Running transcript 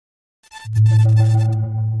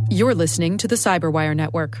You're listening to the Cyberwire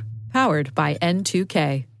Network, powered by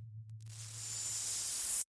N2K.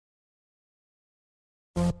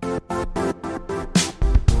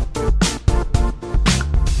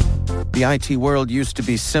 The IT world used to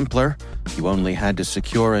be simpler. You only had to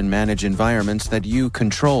secure and manage environments that you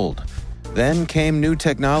controlled. Then came new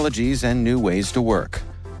technologies and new ways to work.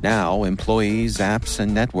 Now, employees, apps,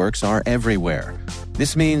 and networks are everywhere.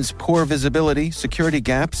 This means poor visibility, security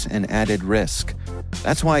gaps, and added risk.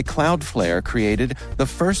 That's why Cloudflare created the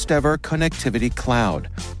first-ever connectivity cloud.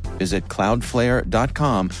 Visit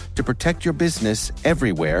cloudflare.com to protect your business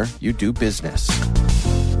everywhere you do business.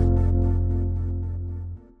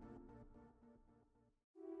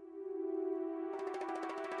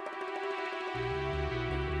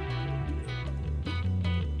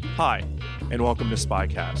 Hi, and welcome to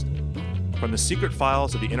Spycast. From the secret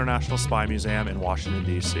files of the International Spy Museum in Washington,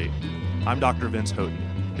 D.C., I'm Dr. Vince Houghton,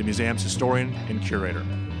 the museum's historian and curator.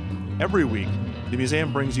 Every week, the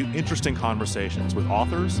museum brings you interesting conversations with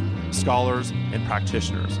authors, scholars, and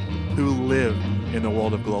practitioners who live in the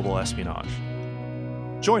world of global espionage.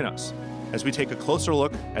 Join us as we take a closer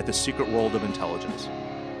look at the secret world of intelligence.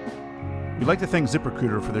 We'd like to thank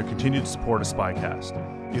ZipRecruiter for their continued support of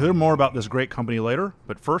Spycast. You'll hear more about this great company later,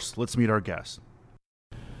 but first, let's meet our guest.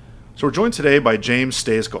 So we're joined today by James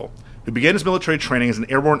Stejskal, who began his military training as an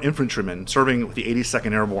airborne infantryman serving with the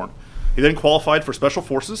 82nd Airborne. He then qualified for Special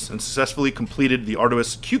Forces and successfully completed the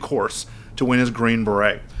arduous Q course to win his Green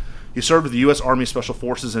Beret. He served with the U.S. Army Special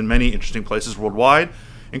Forces in many interesting places worldwide,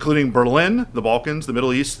 including Berlin, the Balkans, the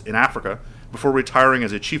Middle East, and Africa, before retiring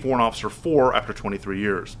as a Chief Warrant Officer 4 after 23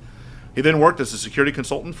 years. He then worked as a security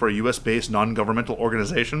consultant for a U.S.-based non-governmental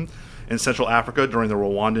organization in Central Africa during the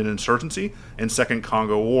Rwandan insurgency and Second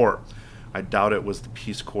Congo War. I doubt it was the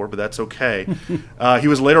Peace Corps, but that's okay. He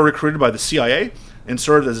was later recruited by the CIA and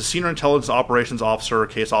served as a senior intelligence operations officer,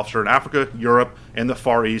 case officer in Africa, Europe, and the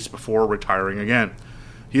Far East before retiring again.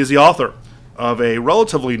 He is the author of a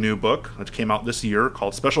relatively new book which came out this year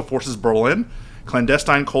called Special Forces Berlin,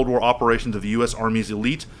 Clandestine Cold War Operations of the U.S. Army's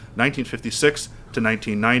Elite, 1956 to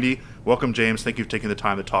 1990. Welcome, James. Thank you for taking the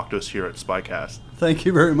time to talk to us here at Spycast. Thank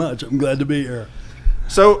you very much. I'm glad to be here.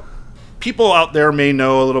 So, people out there may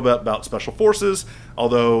know a little bit about Special Forces,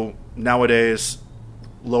 although nowadays,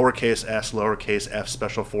 lowercase s, lowercase f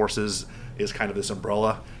Special Forces is kind of this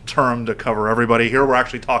umbrella term to cover everybody. Here we're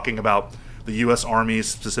actually talking about the U.S. Army's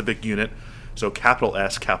specific unit, so capital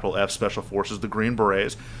S, capital F Special Forces, the Green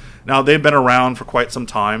Berets. Now, they've been around for quite some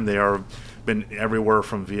time. They are been everywhere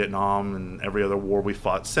from Vietnam and every other war we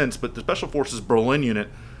fought since, but the Special Forces Berlin unit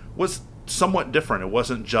was somewhat different. It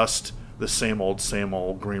wasn't just the same old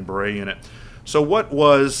Green Beret unit. So what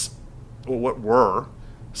were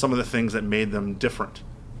some of the things that made them different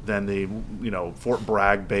than the, Fort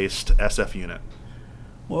Bragg-based SF unit?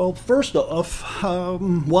 Well, first off,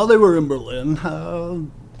 while they were in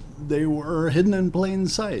Berlin, they were hidden in plain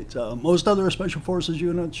sight. Most other Special Forces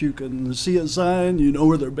units, you can see a sign, you know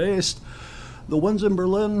where they're based. The ones in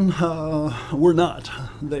Berlin were not.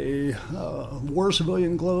 They wore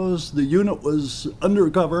civilian clothes. The unit was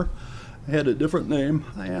undercover, had a different name,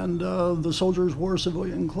 and the soldiers wore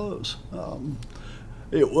civilian clothes.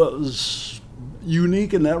 It was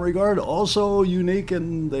unique in that regard. Also unique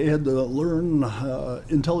in they had to learn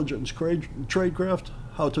intelligence tradecraft,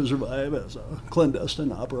 how to survive as a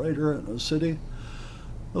clandestine operator in a city.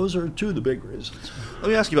 Those are two of the big reasons. Let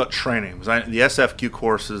me ask you about training. Because the SFQ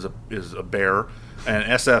course is a bear, and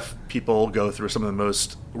SF people go through some of the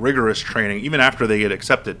most rigorous training, even after they get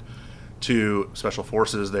accepted to Special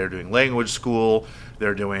Forces. They're doing language school,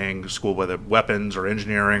 they're doing school whether weapons or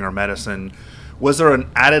engineering or medicine. Was there an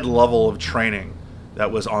added level of training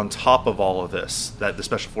that was on top of all of this that the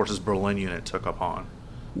Special Forces Berlin unit took upon?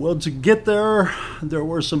 Well, to get there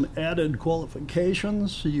were some added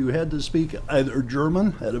qualifications. You had to speak either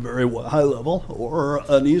German at a very high level or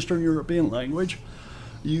an Eastern European language.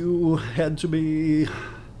 You had to be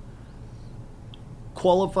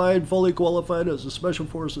fully qualified as a Special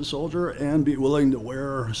Forces soldier and be willing to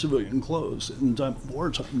wear civilian clothes in time of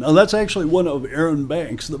wartime. Now, that's actually one of Aaron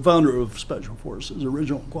Banks, the founder of Special Forces,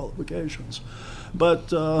 original qualifications.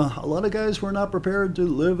 But a lot of guys were not prepared to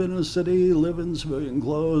live in a city, live in civilian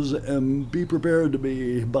clothes, and be prepared to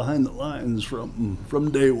be behind the lines from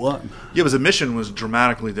day one. Yeah, because the mission was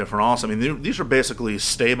dramatically different also. I mean, these are basically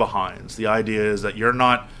stay-behinds. The idea is that you're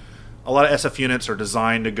not... A lot of SF units are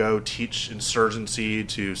designed to go teach insurgency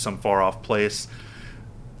to some far-off place.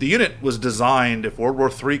 The unit was designed, if World War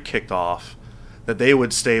III kicked off, that they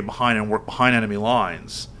would stay behind and work behind enemy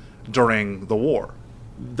lines during the war.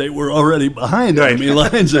 they were already behind enemy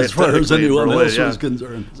lines as far as anyone else was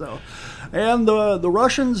concerned. So, and the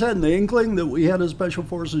Russians had an inkling that we had a special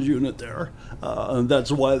forces unit there. And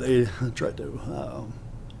that's why they tried to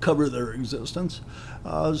cover their existence.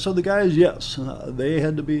 So the guys, yes, they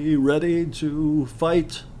had to be ready to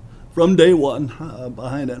fight from day one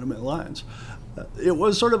behind enemy lines. It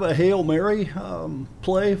was sort of a Hail Mary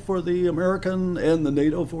play for the American and the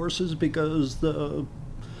NATO forces because the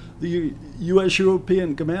U.S.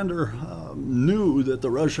 European commander knew that the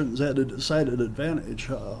Russians had a decided advantage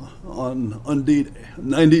on D-Day.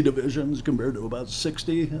 90 divisions compared to about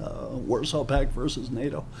 60, Warsaw Pact versus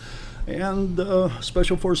NATO. And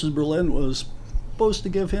Special Forces Berlin was supposed to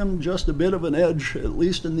give him just a bit of an edge, at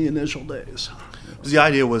least in the initial days. The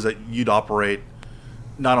idea was that you'd operate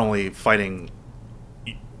not only fighting,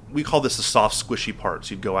 we call this the soft, squishy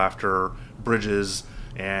parts. You'd go after bridges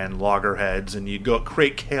and loggerheads, and you'd go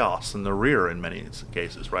create chaos in the rear in many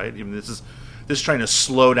cases, right? I mean, this is trying to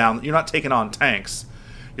slow down. You're not taking on tanks.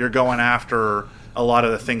 You're going after a lot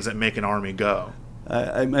of the things that make an army go.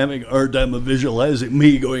 I'm having a hard time of visualizing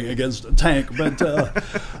me going against a tank, but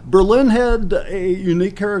Berlin had a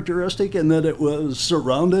unique characteristic in that it was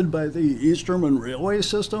surrounded by the East German railway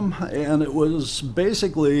system, and it was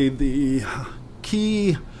basically the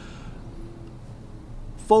key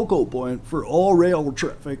focal point for all rail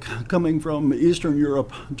traffic coming from Eastern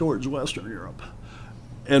Europe towards Western Europe.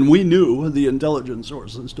 And we knew, the intelligence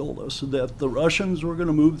sources told us, that the Russians were going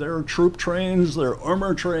to move their troop trains, their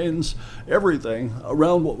armor trains, everything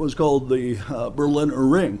around what was called the Berliner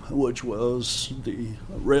Ring, which was the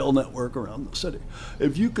rail network around the city.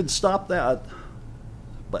 If you could stop that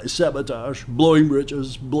by sabotage, blowing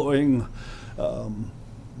bridges, blowing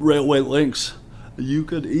railway links, you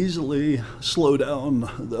could easily slow down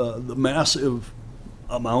the massive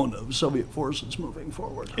amount of Soviet forces moving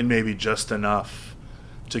forward. And maybe just enough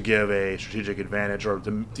to give a strategic advantage or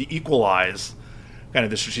to equalize kind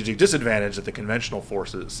of the strategic disadvantage that the conventional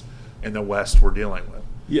forces in the West were dealing with.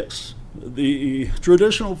 Yes. The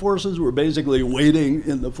traditional forces were basically waiting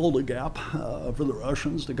in the Fulda Gap for the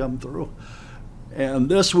Russians to come through. And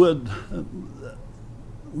this would...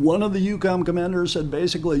 One of the EUCOM commanders said,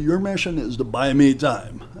 basically, your mission is to buy me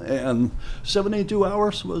time. And 72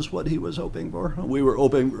 hours was what he was hoping for. We were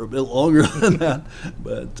hoping for a bit longer than that,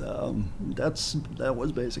 but that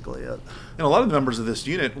was basically it. And a lot of the members of this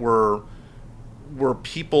unit were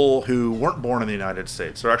people who weren't born in the United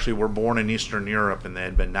States. They actually were born in Eastern Europe, and they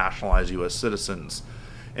had been nationalized U.S. citizens.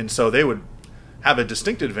 And so they would have a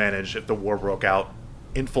distinct advantage if the war broke out,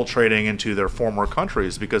 infiltrating into their former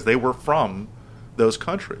countries because they were from those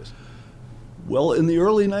countries. Well, in the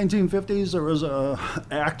early 1950s, there was an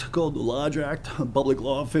act called the Lodge Act, Public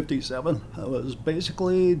Law 57. It was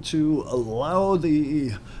basically to allow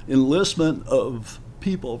the enlistment of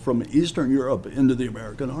people from Eastern Europe into the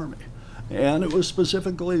American Army. And it was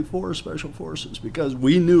specifically for Special Forces because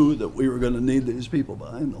we knew that we were going to need these people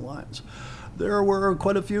behind the lines. There were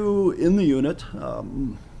quite a few in the unit.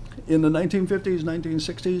 In the 1950s,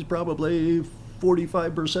 1960s, probably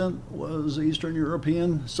 45% was Eastern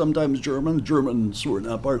European, sometimes German. Germans were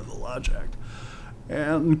not part of the Lodge Act.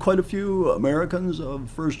 And quite a few Americans of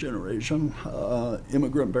first generation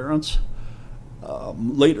immigrant parents.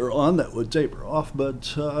 Later on, that would taper off,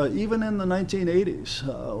 but even in the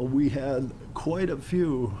 1980s, we had quite a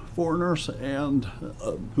few foreigners and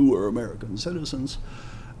who were American citizens,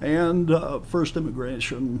 and first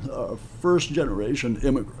generation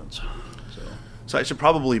immigrants. So I should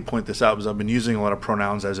probably point this out because I've been using a lot of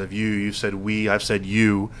pronouns as of you. You've said we, I've said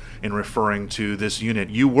you in referring to this unit.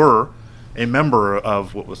 You were a member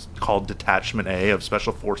of what was called Detachment A of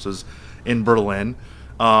Special Forces in Berlin.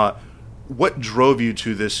 What drove you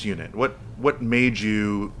to this unit? What made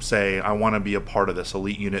you say, I want to be a part of this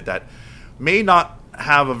elite unit that may not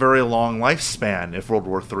have a very long lifespan if World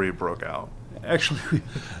War III broke out? Actually,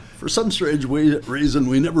 for some strange reason,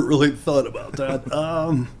 we never really thought about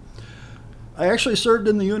that. I actually served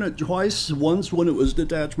in the unit twice, once when it was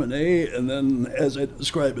Detachment A, and then, as I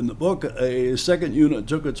describe in the book, a second unit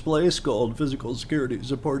took its place called Physical Security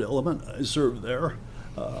Support Element. I served there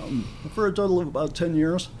for a total of about 10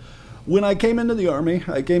 years. When I came into the Army,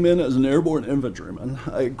 I came in as an airborne infantryman.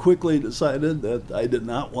 I quickly decided that I did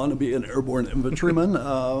not want to be an airborne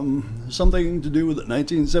infantryman. Something to do with the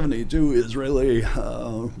 1972 Israeli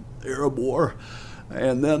Arab War.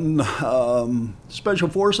 And then Special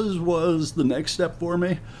Forces was the next step for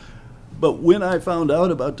me. But when I found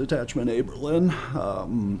out about Detachment A Berlin,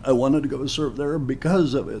 I wanted to go serve there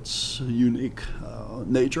because of its unique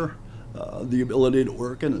nature. the ability to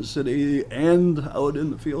work in a city and out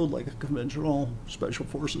in the field like a conventional Special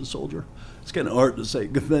Forces soldier. It's kind of hard to say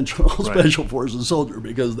conventional Special Forces soldier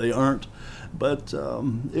because they aren't, but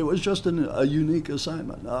it was just a unique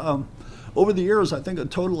assignment. Over the years, I think a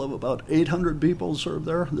total of about 800 people served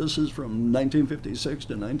there. This is from 1956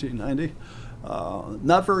 to 1990.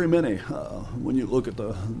 Not very many when you look at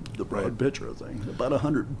the broad picture of things. About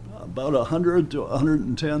 100 to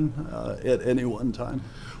 110 at any one time.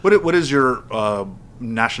 What is your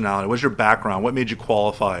nationality? What's your background? What made you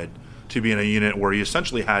qualified to be in a unit where you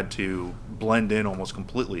essentially had to blend in almost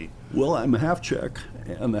completely? Well, I'm half Czech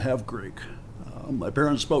and half Greek. My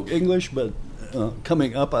parents spoke English, but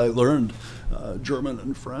coming up I learned German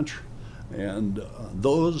and French. And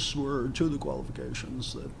those were two of the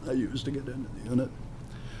qualifications that I used to get into the unit.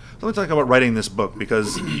 Let me talk about writing this book,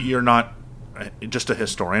 because you're not just a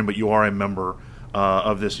historian, but you are a member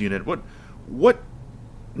of this unit. What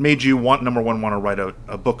made you want to write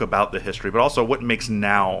a book about the history, but also what makes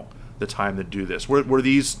now the time to do this? Were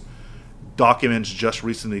these documents just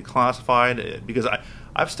recently classified? Because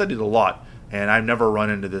I've studied a lot, and I've never run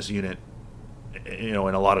into this unit, in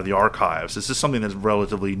a lot of the archives. This is something that's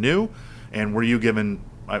relatively new. And were you given,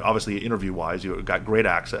 obviously interview-wise, you got great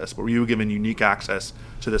access, but were you given unique access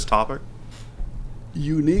to this topic?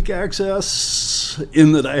 Unique access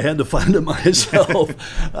in that I had to find it myself.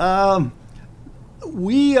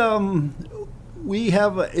 We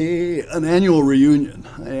have an annual reunion,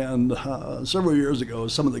 and several years ago,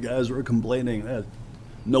 some of the guys were complaining that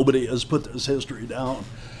nobody has put this history down.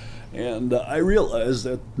 And I realized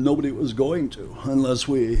that nobody was going to unless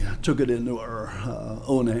we took it into our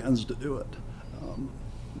own hands to do it.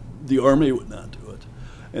 The Army would not do it.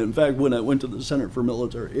 And in fact, when I went to the Center for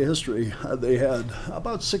Military History, they had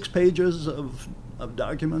about 6 pages of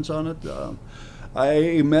documents on it.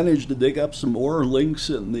 I managed to dig up some more links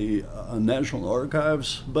in the National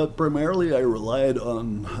Archives, but primarily I relied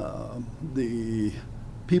on the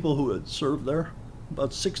people who had served there,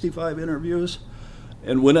 about 65 interviews.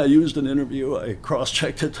 And when I used an interview, I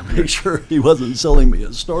cross-checked it to make sure he wasn't selling me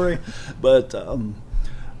a story. But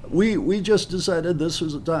we just decided this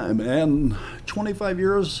was the time. And 25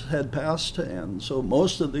 years had passed, and so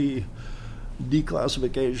most of the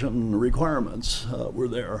declassification requirements were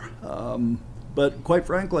there. But quite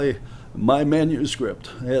frankly, my manuscript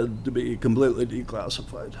had to be completely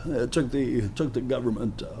declassified. It took the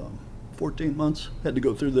government 14 months, had to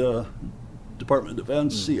go through the Department of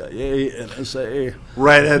Defense, CIA, NSA.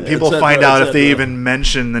 Right, and people find out if they even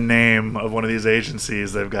mention the name of one of these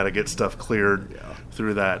agencies, they've got to get stuff cleared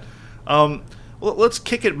through that. Well, let's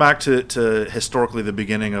kick it back to historically the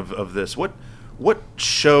beginning of this. What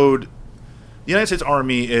showed... The United States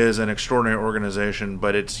Army is an extraordinary organization,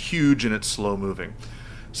 but it's huge and it's slow-moving.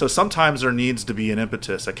 So sometimes there needs to be an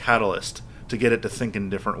impetus, a catalyst, to get it to think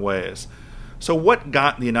in different ways. So what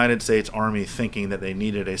got the United States Army thinking that they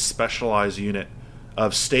needed a specialized unit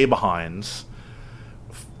of stay-behinds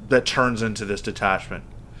that turns into this detachment?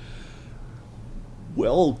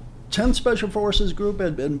 Well, 10th Special Forces Group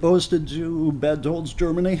had been posted to Bad Tolz,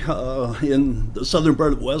 Germany, in the southern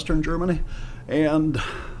part of Western Germany. And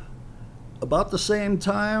about the same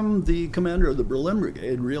time, the commander of the Berlin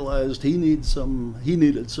Brigade realized he needed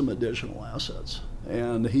some additional assets.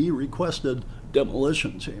 And he requested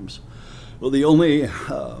demolition teams. Well, the only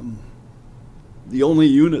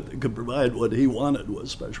unit that could provide what he wanted was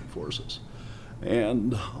Special Forces.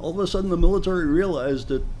 And all of a sudden the military realized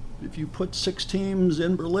that if you put 6 teams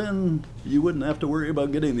in Berlin, you wouldn't have to worry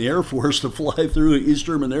about getting the Air Force to fly through East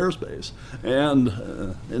German airspace. And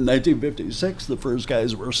in 1956, the first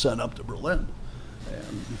guys were sent up to Berlin.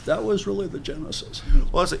 And that was really the genesis.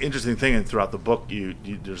 Well, that's an interesting thing, and throughout the book,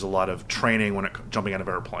 there's a lot of training when jumping out of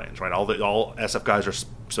airplanes, right? All SF guys are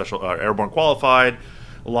special airborne qualified.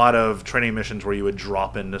 A lot of training missions where you would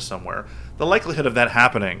drop into somewhere. The likelihood of that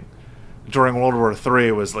happening during World War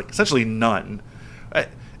III was essentially none.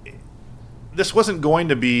 This wasn't going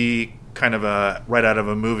to be kind of a right out of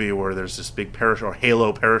a movie where there's this big parachute or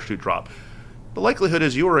halo parachute drop. The likelihood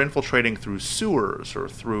is you were infiltrating through sewers or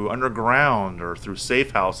through underground or through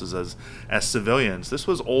safe houses as civilians. This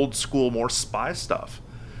was old school, more spy stuff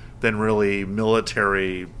than really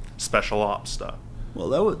military special ops stuff. Well,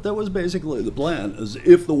 that was basically the plan, is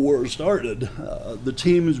if the war started, the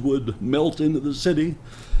teams would melt into the city,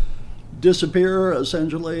 disappear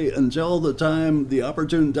essentially until the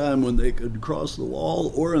opportune time when they could cross the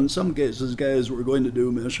wall, or in some cases guys were going to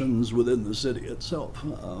do missions within the city itself.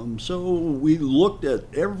 So we looked at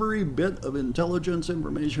every bit of intelligence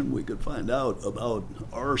information we could find out about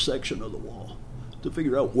our section of the wall to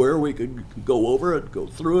figure out where we could go over it, go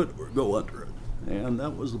through it, or go under it. and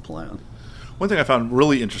that was the plan. One thing I found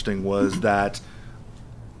really interesting was that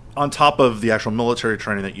on top of the actual military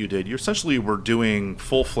training that you did, you essentially were doing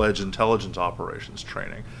full-fledged intelligence operations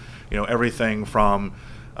training. Everything from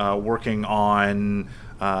working on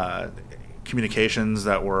communications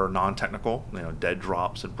that were non-technical, dead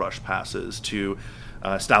drops and brush passes, to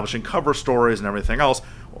establishing cover stories and everything else.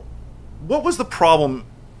 What was the problem,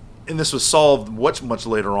 and this was solved much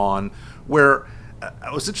later on, where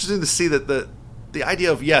it was interesting to see that the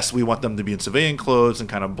idea of, yes, we want them to be in civilian clothes and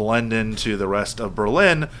kind of blend into the rest of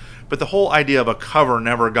Berlin, but the whole idea of a cover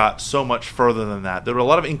never got so much further than that. There were a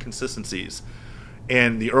lot of inconsistencies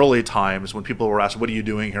in the early times when people were asked, what are you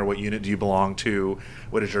doing here? What unit do you belong to?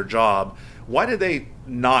 What is your job? Why did they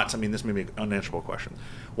not, this may be an unanswerable question,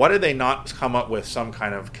 why did they not come up with some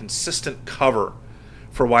kind of consistent cover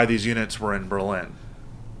for why these units were in Berlin?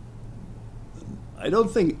 I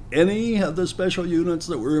don't think any of the special units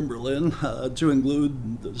that were in Berlin, to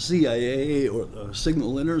include the CIA or the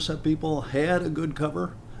signal intercept people, had a good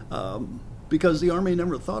cover, because the Army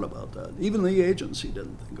never thought about that. Even the agency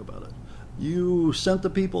didn't think about it. You sent the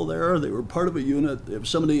people there, they were part of a unit. If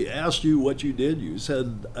somebody asked you what you did, you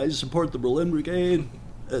said, I support the Berlin Brigade,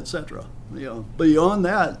 etc. Beyond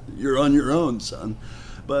that, you're on your own, son.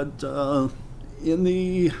 But in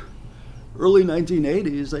the early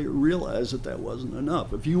 1980s, they realized that wasn't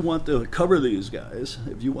enough. If you want to cover these guys,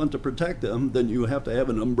 if you want to protect them, then you have to have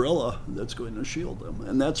an umbrella that's going to shield them.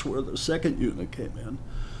 And that's where the second unit came in,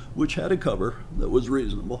 which had a cover that was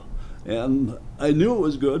reasonable. And I knew it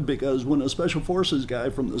was good because when a Special Forces guy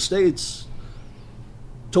from the States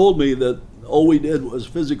told me that all we did was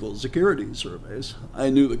physical security surveys, I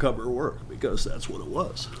knew the cover worked because that's what it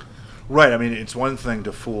was. Right. It's one thing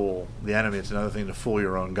to fool the enemy. It's another thing to fool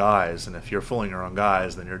your own guys. And if you're fooling your own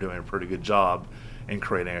guys, then you're doing a pretty good job in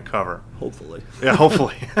creating a cover. Hopefully. Yeah,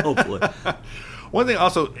 hopefully. Hopefully. One thing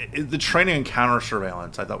also, the training and counter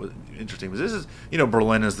surveillance I thought was interesting. Because this is,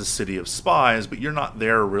 Berlin is the city of spies, but you're not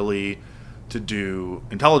there really to do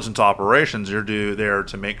intelligence operations. You're there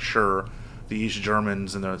to make sure the East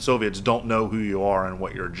Germans and the Soviets don't know who you are and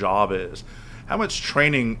what your job is. How much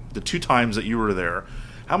training, the 2 times that you were there,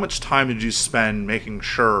 how much time did you spend making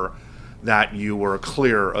sure that you were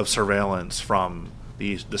clear of surveillance from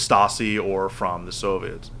the Stasi or from the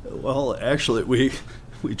Soviets? Well, actually,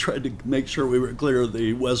 we tried to make sure we were clear of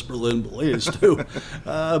the West Berlin police, too,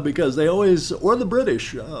 because they always, or the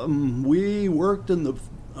British. We worked in the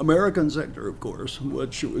American sector, of course,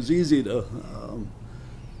 which was easy to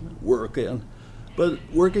work in. But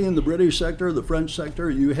working in the British sector, the French sector,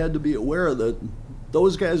 you had to be aware that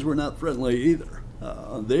those guys were not friendly either.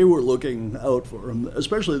 They were looking out for,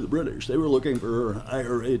 especially the British, they were looking for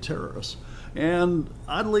IRA terrorists. And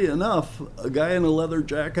oddly enough, a guy in a leather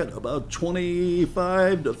jacket, about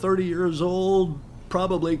 25 to 30 years old,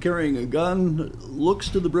 probably carrying a gun, looks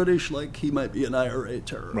to the British like he might be an IRA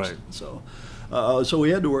terrorist. Right. So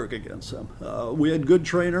we had to work against them. We had good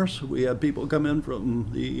trainers. We had people come in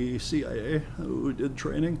from the CIA who did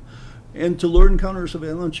training. And to learn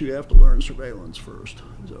counter-surveillance, you have to learn surveillance first.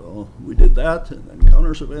 So we did that, and then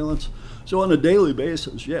counter-surveillance. So on a daily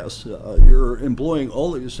basis, yes, you're employing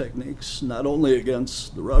all these techniques, not only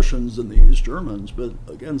against the Russians and the East Germans, but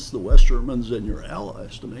against the West Germans and your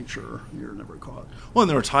allies to make sure you're never caught. Well, and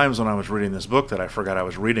there were times when I was reading this book that I forgot I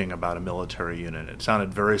was reading about a military unit. It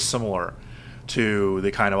sounded very similar to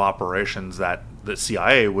the kind of operations that the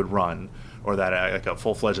CIA would run, or that like a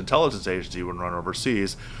full-fledged intelligence agency would run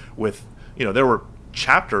overseas. With, there were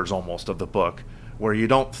chapters almost of the book where you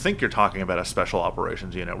don't think you're talking about a special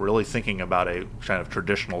operations unit, we're really thinking about a kind of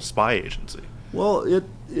traditional spy agency. Well, it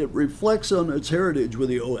reflects on its heritage with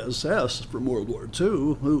the OSS from World War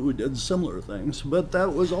II, who did similar things. But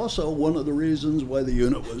that was also one of the reasons why the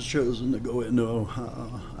unit was chosen to go into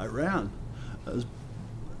Iran.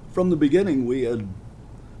 From the beginning, we had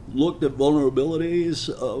looked at vulnerabilities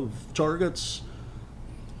of targets,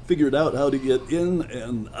 figured out how to get in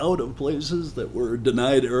and out of places that were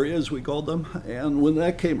denied areas, we called them. And when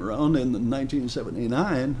that came around in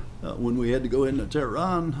 1979, when we had to go into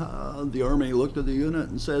Tehran, the Army looked at the unit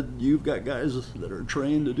and said, you've got guys that are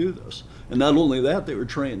trained to do this. And not only that, they were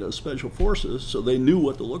trained as special forces, so they knew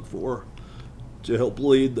what to look for to help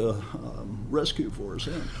lead the rescue force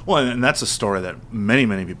in. Well, and that's a story that many,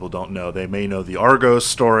 many people don't know. They may know the Argos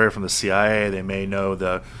story from the CIA. They may know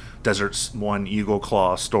the Desert One Eagle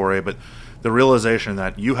Claw story. But the realization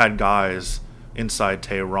that you had guys inside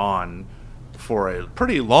Tehran for a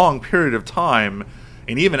pretty long period of time,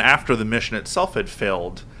 and even after the mission itself had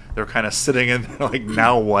failed, they're kind of sitting in there like,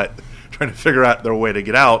 now what? Trying to figure out their way to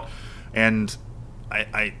get out. And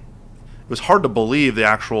it was hard to believe the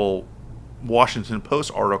actual Washington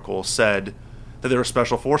Post article said that there were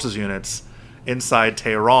special forces units inside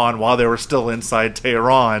Tehran while they were still inside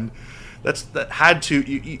Tehran. That had to,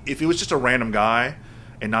 if it was just a random guy,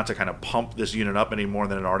 and not to kind of pump this unit up any more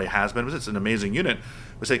than it already has been, because it's an amazing unit,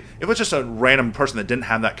 but say, if it was just a random person that didn't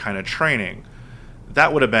have that kind of training,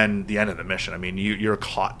 that would have been the end of the mission. I mean, you're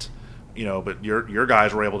caught, but your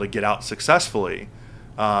guys were able to get out successfully,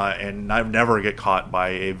 and never get caught by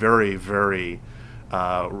a very, very,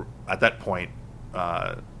 at that point,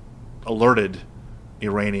 alerted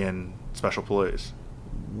Iranian special police.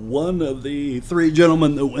 One of the three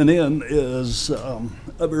gentlemen that went in is a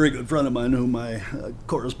very good friend of mine whom I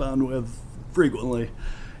correspond with frequently.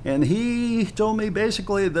 And he told me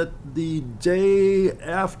basically that the day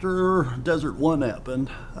after Desert One happened,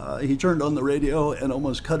 he turned on the radio and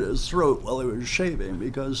almost cut his throat while he was shaving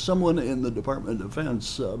because someone in the Department of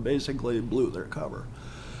Defense basically blew their cover.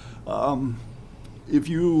 If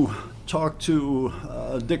you talk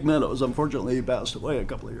to Dick Meadows, unfortunately he passed away a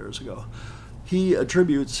couple of years ago, he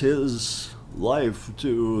attributes his life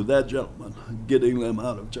to that gentleman getting them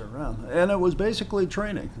out of Tehran, and it was basically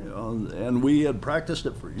training, and we had practiced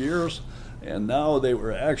it for years, and now they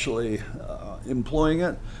were actually employing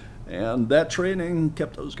it, and that training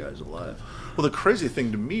kept those guys alive. Well, the crazy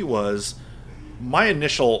thing to me was my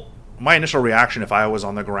initial reaction if I was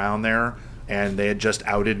on the ground there and they had just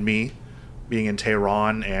outed me being in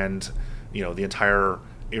Tehran, and the entire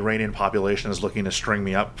Iranian population is looking to string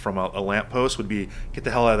me up from a lamppost, would be get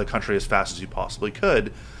the hell out of the country as fast as you possibly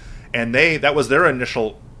could. And that was their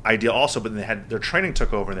initial idea also, but then their training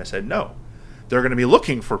took over and they said no, they're going to be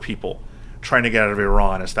looking for people trying to get out of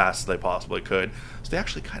Iran as fast as they possibly could. So they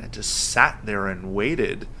actually kind of just sat there and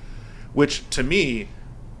waited, which to me,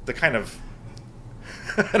 the kind of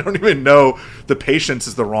I don't even know, the patience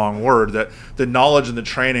is the wrong word, that the knowledge and the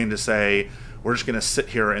training to say we're just going to sit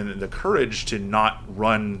here, and the courage to not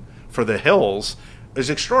run for the hills is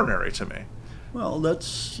extraordinary to me. Well,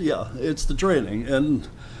 it's the training, and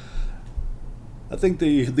I think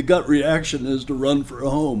the gut reaction is to run for a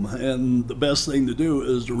home, and the best thing to do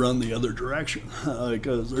is to run the other direction,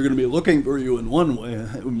 because they're going to be looking for you in one way,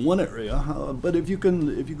 in one area. But if you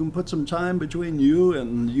can put some time between you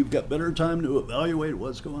and you've got better time to evaluate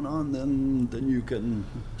what's going on, then you can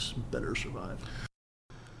better survive.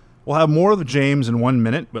 We'll have more of James in 1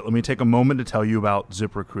 minute, but let me take a moment to tell you about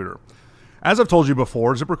ZipRecruiter. As I've told you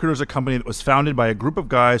before, ZipRecruiter is a company that was founded by a group of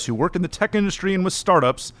guys who worked in the tech industry and with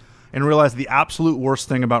startups and realized the absolute worst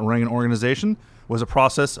thing about running an organization was a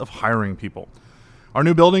process of hiring people. Our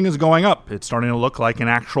new building is going up. It's starting to look like an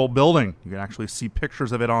actual building. You can actually see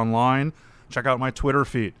pictures of it online. Check out my Twitter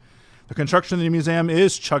feed. The construction of the museum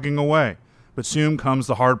is chugging away, but soon comes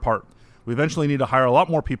the hard part. We eventually need to hire a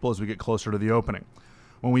lot more people as we get closer to the opening.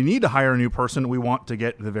 When we need to hire a new person, we want to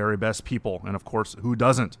get the very best people, and of course, who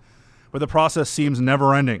doesn't? But the process seems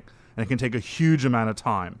never-ending, and it can take a huge amount of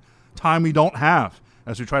time we don't have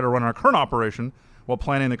as we try to run our current operation while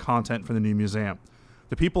planning the content for the new museum.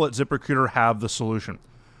 The people at ZipRecruiter have the solution.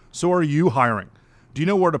 So are you hiring? Do you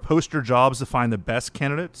know where to post your jobs to find the best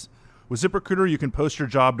candidates? With ZipRecruiter, you can post your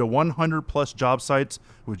job to 100-plus job sites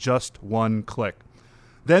with just one click.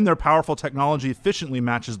 Then their powerful technology efficiently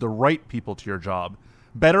matches the right people to your job,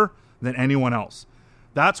 better than anyone else.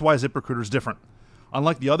 That's why ZipRecruiter is different.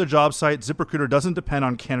 Unlike the other job sites, ZipRecruiter doesn't depend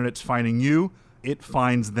on candidates finding you, it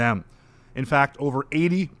finds them. In fact, over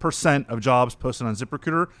 80% of jobs posted on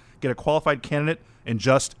ZipRecruiter get a qualified candidate in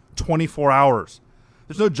just 24 hours.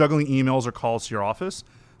 There's no juggling emails or calls to your office.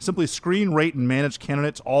 Simply screen, rate, and manage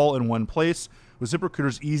candidates all in one place with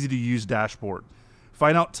ZipRecruiter's easy-to-use dashboard.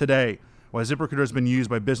 Find out today why ZipRecruiter has been used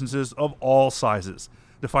by businesses of all sizes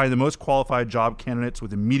to find the most qualified job candidates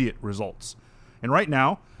with immediate results. And right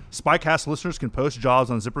now, SpyCast listeners can post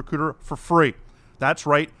jobs on ZipRecruiter for free. That's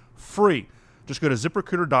right, free. Just go to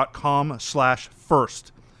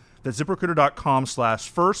ZipRecruiter.com/first. That's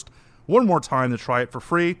ZipRecruiter.com/first. One more time to try it for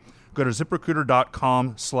free. Go to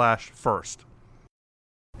ZipRecruiter.com/first.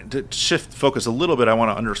 To shift focus a little bit, I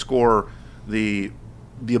want to underscore the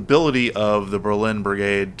ability of the Berlin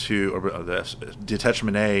Brigade or the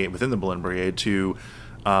Detachment A within the Berlin Brigade to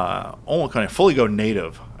almost kind of fully go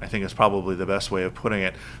native, I think is probably the best way of putting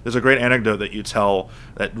it. There's a great anecdote that you tell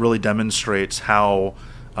that really demonstrates how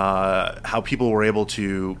people were able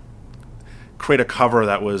to create a cover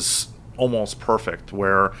that was almost perfect,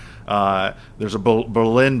 where there's a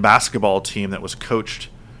Berlin basketball team that was coached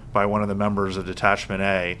by one of the members of Detachment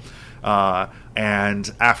A,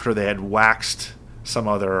 and after they had waxed some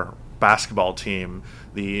other basketball team,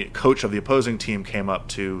 the coach of the opposing team came up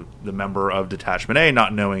to the member of Detachment A,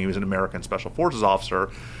 not knowing he was an American Special Forces officer,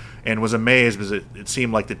 and was amazed because it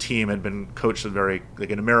seemed like the team had been coached like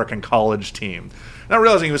an American college team. Not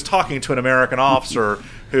realizing he was talking to an American officer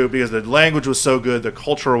who, because the language was so good, the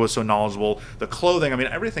culture was so knowledgeable, the clothing, I mean,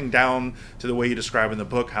 everything down to the way you describe in the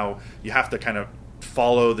book, how you have to kind of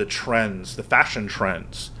follow the trends, the fashion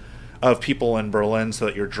trends of people in Berlin so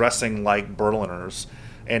that you're dressing like Berliners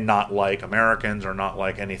and not like Americans or not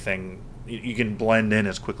like anything. You can blend in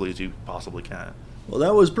as quickly as you possibly can. Well,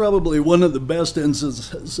 that was probably one of the best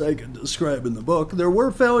instances I could describe in the book. There were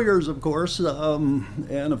failures, of course, and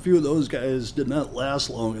a few of those guys did not last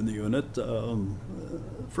long in the unit.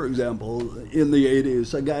 For example, in the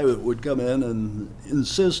 80s, a guy would come in and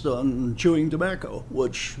insist on chewing tobacco,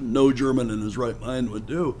 which no German in his right mind would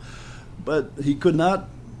do. But he could not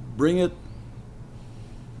bring it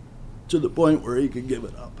to the point where he could give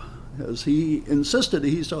it up. As he insisted,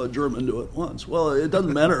 he saw a German do it once. Well, it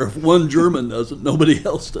doesn't matter if one German does it, nobody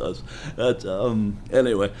else does. But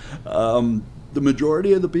anyway, the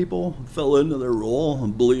majority of the people fell into their role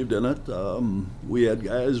and believed in it. We had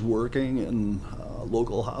guys working in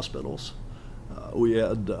local hospitals. We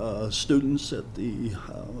had students at the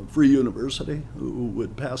Free University who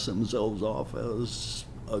would pass themselves off as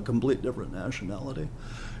a complete different nationality.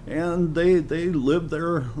 And they lived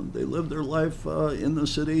their life in the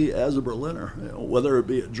city as a Berliner, whether it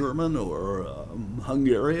be a German or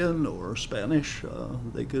Hungarian or Spanish,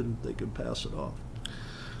 they could pass it off.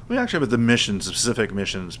 We actually have the missions, specific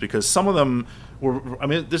missions, because some of them were. I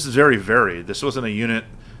mean, this is very varied. This wasn't a unit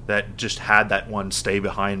that just had that one stay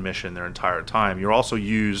behind mission their entire time. You're also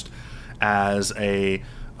used as a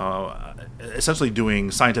essentially doing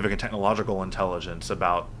scientific and technological intelligence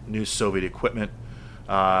about new Soviet equipment.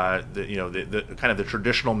 The kind of the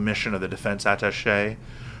traditional mission of the defense attaché,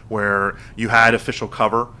 where you had official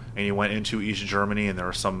cover and you went into East Germany, and there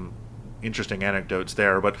were some interesting anecdotes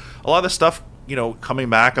there. But a lot of the stuff, coming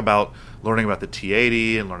back about learning about the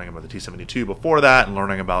T-80 and learning about the T-72 before that, and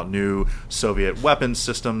learning about new Soviet weapons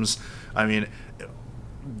systems. I mean,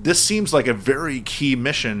 this seems like a very key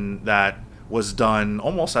mission that was done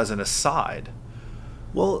almost as an aside.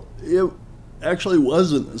 Well, it actually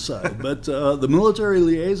was an aside, but the military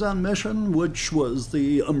liaison mission, which was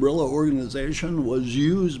the umbrella organization, was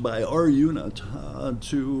used by our unit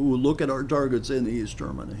to look at our targets in East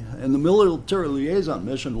Germany. And the military liaison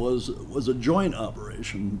mission was a joint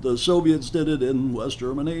operation. The Soviets did it in West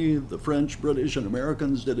Germany, the French, British, and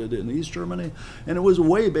Americans did it in East Germany, and it was a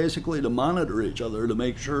way basically to monitor each other to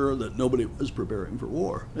make sure that nobody was preparing for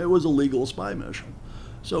war. It was a legal spy mission.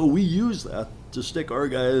 So we used that to stick our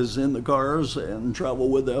guys in the cars and travel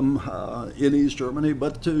with them in East Germany.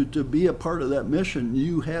 But to be a part of that mission,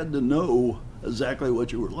 you had to know exactly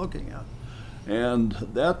what you were looking at. And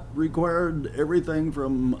that required everything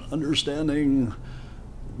from understanding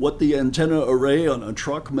what the antenna array on a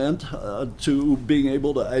truck meant to being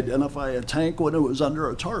able to identify a tank when it was under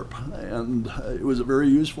a tarp. And it was a very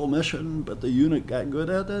useful mission, but the unit got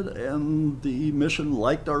good at it, and the mission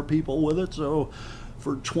liked our people with it. So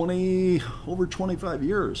for over 25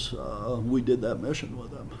 years, we did that mission with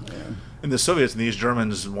them. And the Soviets and these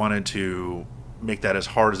Germans wanted to make that as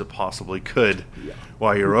hard as it possibly could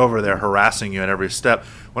while you're over there, harassing you at every step.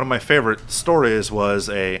 One of my favorite stories was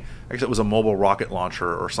I guess it was a mobile rocket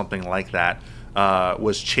launcher or something like that,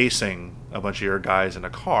 was chasing a bunch of your guys in a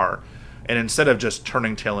car. And instead of just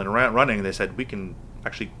turning tail and running, they said, we can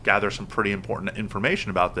actually gather some pretty important information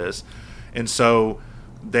about this. And so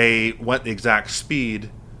they went the exact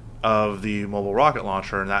speed of the mobile rocket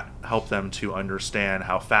launcher, and that helped them to understand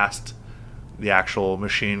how fast the actual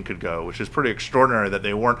machine could go, which is pretty extraordinary that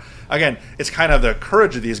they weren't. Again, it's kind of the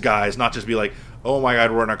courage of these guys, not just be like, oh my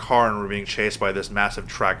God, we're in a car and we're being chased by this massive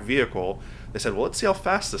tracked vehicle. They said, well, let's see how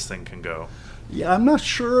fast this thing can go. Yeah, I'm not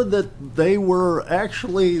sure that they were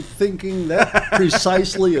actually thinking that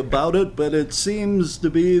precisely about it, but it seems to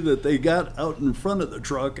be that they got out in front of the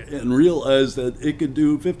truck and realized that it could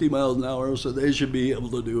do 50 miles an hour, so they should be able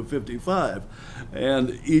to do 55.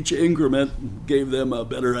 And each increment gave them a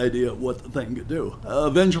better idea of what the thing could do.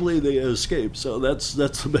 Eventually they escaped, so that's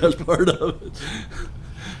the best part of it.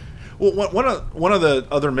 Well, one of the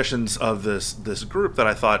other missions of this group that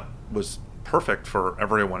I thought was perfect for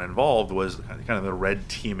everyone involved was kind of the red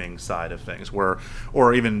teaming side of things,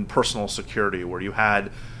 or even personal security, where you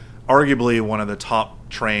had arguably one of the top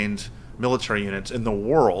trained military units in the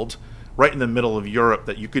world right in the middle of Europe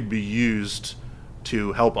that you could be used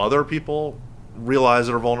to help other people realize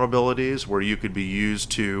their vulnerabilities, where you could be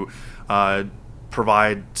used to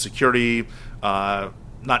provide security,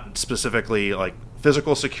 not specifically like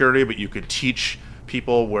physical security, but you could teach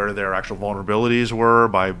people where their actual vulnerabilities were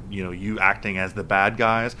by you acting as the bad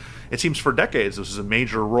guys. It seems for decades this was a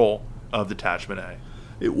major role of Detachment A.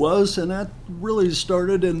 It was, and that really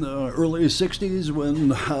started in the early 60s when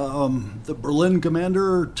the Berlin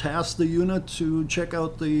commander tasked the unit to check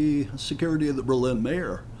out the security of the Berlin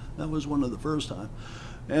mayor. That was one of the first time.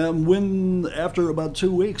 And when, after about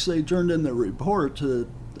 2 weeks, they turned in their report that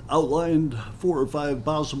outlined 4 or 5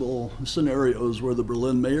 possible scenarios where the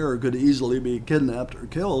Berlin mayor could easily be kidnapped or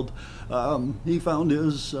killed, he found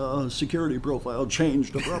his security profile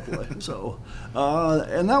changed abruptly.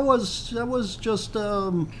 And that was just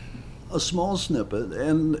a small snippet,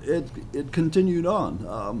 and it continued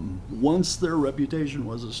on. Once their reputation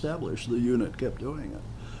was established, the unit kept doing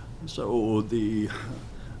it. So the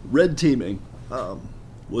red teaming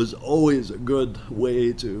was always a good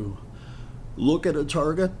way to look at a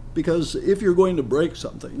target, because if you're going to break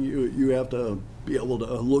something, you have to be able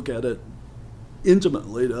to look at it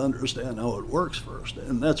intimately to understand how it works first,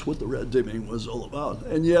 and that's what the red teaming was all about.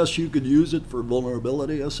 And yes, you could use it for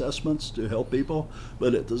vulnerability assessments to help people,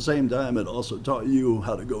 but at the same time it also taught you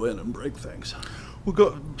how to go in and break things.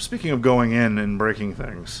 Speaking of going in and breaking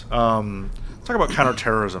things, talk about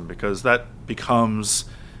counterterrorism, because that becomes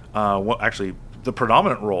the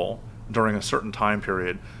predominant role during a certain time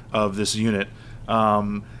period of this unit.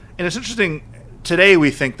 And it's interesting, today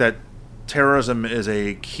we think that terrorism is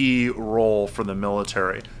a key role for the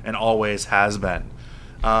military and always has been.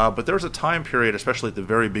 But there was a time period, especially at the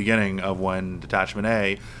very beginning of when Detachment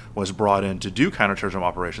A was brought in to do counterterrorism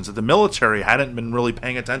operations, that the military hadn't been really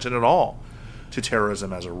paying attention at all to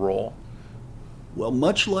terrorism as a role. Well,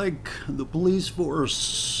 much like the police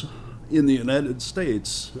force in the United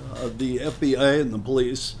States, the FBI and the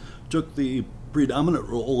police took the predominant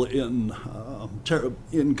role in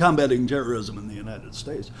combating terrorism in the United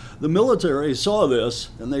States. The military saw this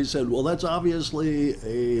and they said, well, that's obviously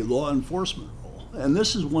a law enforcement role. And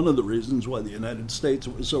this is one of the reasons why the United States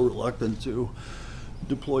was so reluctant to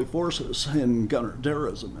deploy forces in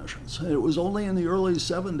counterterrorism missions. And it was only in the early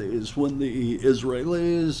 70s when the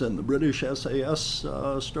Israelis and the British SAS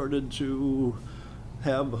started to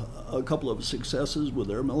have a couple of successes with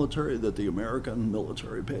their military that the American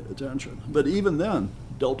military paid attention. But even then,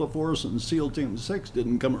 Delta Force and SEAL Team 6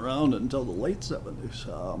 didn't come around until the late 70s.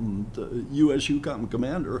 The U.S. EUCOM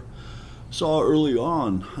commander saw early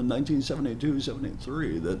on, in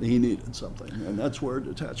 1972-73, that he needed something, and that's where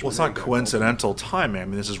detachment... Well, it's not coincidental timing. I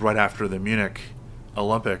mean, this is right after the Munich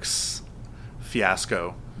Olympics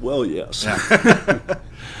fiasco. Well, yes.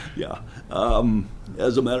 Yeah.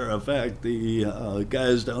 As a matter of fact, the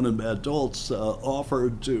guys down in Bad Tolz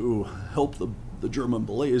offered to help the German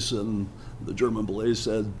police, and the German police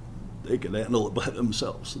said they could handle it by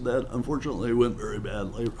themselves. That, unfortunately, went very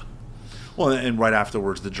badly. Well, and right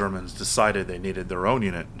afterwards, the Germans decided they needed their own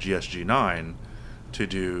unit, GSG-9, to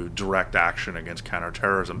do direct action against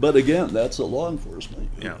counterterrorism. But again, that's a law enforcement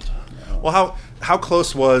unit. Yeah. Well, how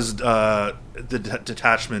close was the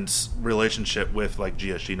detachment's relationship with like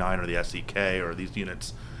GSG-9 or the SEK or these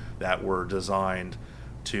units that were designed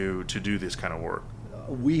to do this kind of work?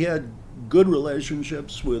 We had good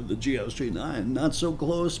relationships with the GSG-9, not so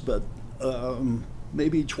close, but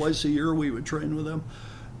maybe twice a year we would train with them.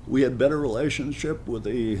 We had better relationship with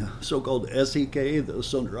the so-called SEK, the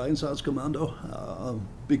Sondereinsatzkommando,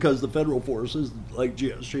 because the federal forces, like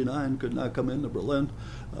GSG-9, could not come into Berlin.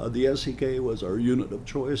 The SEK was our unit of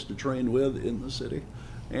choice to train with in the city.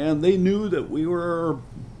 And they knew that we were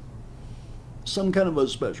some kind of a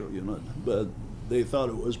special unit, but they thought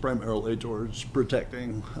it was primarily towards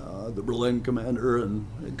protecting the Berlin commander and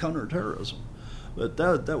counterterrorism. But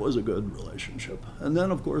that was a good relationship. And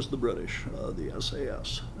then, of course, the British, the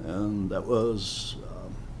SAS. And that was,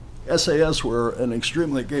 SAS were an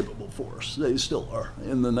extremely capable force. They still are.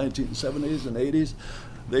 In the 1970s and 80s,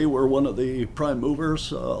 they were one of the prime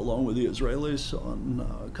movers, along with the Israelis,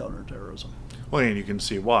 on counterterrorism. Well, and you can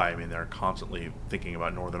see why. I mean, they're constantly thinking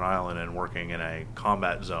about Northern Ireland and working in a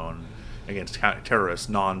combat zone against terrorists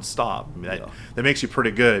nonstop. I mean, that makes you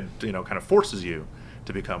pretty good, kind of forces you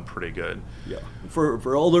to become pretty good. Yeah.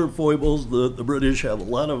 For all their foibles, the British have a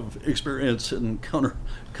lot of experience in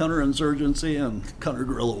counterinsurgency and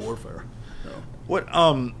counter-guerrilla warfare. So. What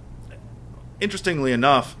interestingly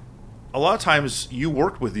enough, a lot of times you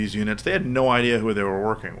worked with these units, they had no idea who they were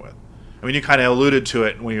working with. I mean, you kind of alluded to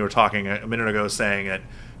it when you were talking a minute ago, saying that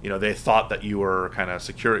they thought that you were kind of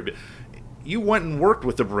security. But you went and worked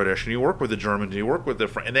with the British, and you worked with the Germans, and you worked with the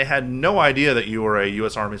French, and they had no idea that you were a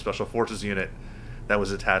U.S. Army Special Forces unit that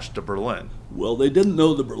was attached to Berlin. Well, they didn't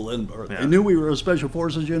know the Berlin part. Yeah. They knew we were a Special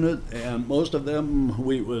Forces unit, and most of them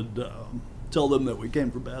we would tell them that we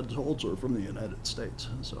came from Bad Tolz or from the United States.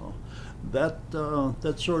 So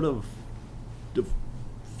that sort of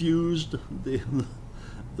diffused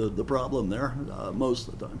the problem there most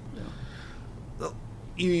of the time. Yeah.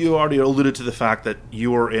 You already alluded to the fact that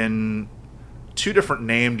you were in two different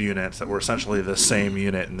named units that were essentially the same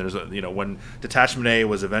unit, and there's when Detachment A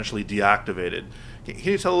was eventually deactivated. Can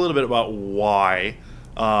you tell a little bit about why,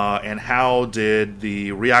 and how did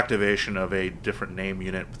the reactivation of a different name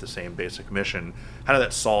unit with the same basic mission, how did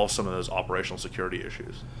that solve some of those operational security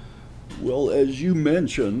issues? Well, as you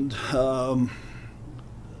mentioned,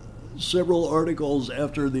 several articles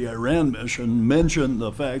after the Iran mission mentioned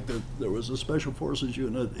the fact that there was a Special Forces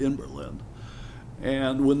unit in Berlin.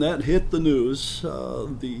 And when that hit the news,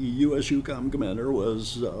 the U.S. EUCOM commander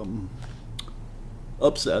was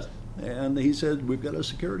upset, and he said, we've got a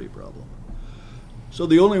security problem. So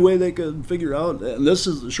the only way they could figure out, and this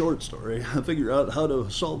is the short story, figure out how to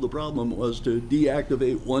solve the problem was to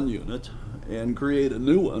deactivate one unit and create a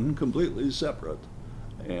new one completely separate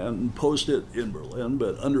and post it in Berlin,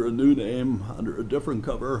 but under a new name, under a different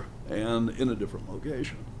cover, and in a different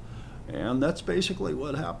location. And that's basically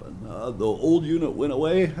what happened. The old unit went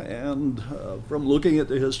away, and from looking at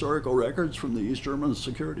the historical records from the East German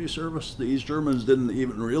Security Service, the East Germans didn't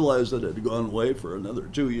even realize that it had gone away for another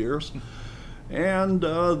 2 years. And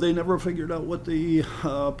they never figured out what the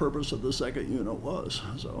purpose of the second unit was.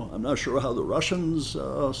 So I'm not sure how the Russians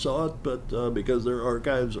saw it, but because their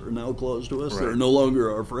archives are now closed to us, right. They're no longer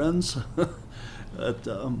our friends. But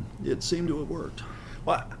it seemed to have worked.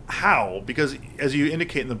 Well, how? Because as you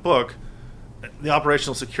indicate in the book, the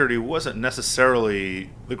operational security wasn't necessarily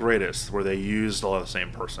the greatest, where they used a lot of the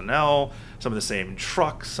same personnel, some of the same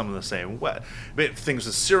trucks, some of the same things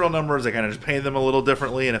with serial numbers. They kind of just painted them a little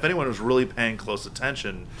differently. And if anyone was really paying close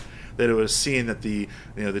attention, that it was seen that the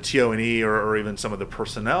TO&E or even some of the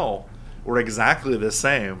personnel were exactly the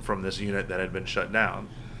same from this unit that had been shut down.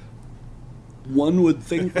 One would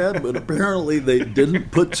think that, but apparently they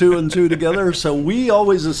didn't put two and two together. So we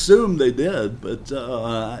always assumed they did, but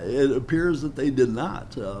it appears that they did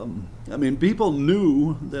not. People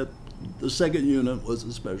knew that the second unit was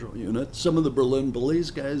a special unit. Some of the Berlin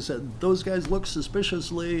police guys said those guys look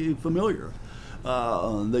suspiciously familiar.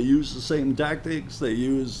 They use the same tactics, they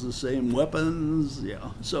use the same weapons.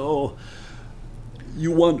 Yeah, so you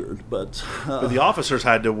wondered, but the officers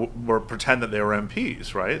had to pretend that they were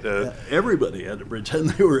MPs, right? Everybody had to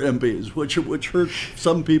pretend they were MPs, which hurt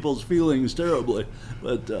some people's feelings terribly.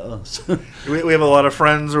 But we have a lot of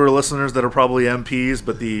friends or listeners that are probably MPs,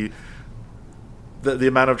 but the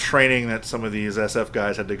amount of training that some of these SF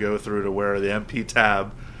guys had to go through to wear the MP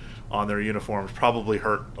tab on their uniforms probably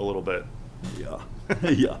hurt a little bit. Yeah,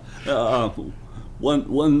 yeah.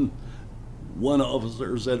 One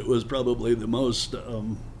officer said it was probably the worst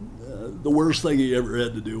thing he ever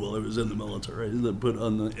had to do while he was in the military, to put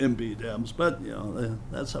on the MP tabs. But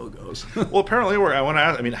that's how it goes. Well, apparently, I want to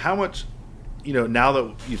ask. How much? Now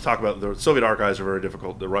that you've talked about the Soviet archives are very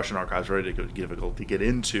difficult, the Russian archives are very difficult to get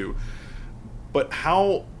into. But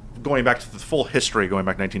how, going back to the full history, going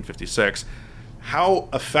back to 1956, how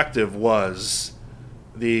effective was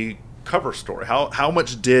the cover story? How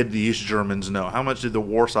much did the East Germans know? How much did the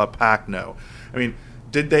Warsaw Pact know?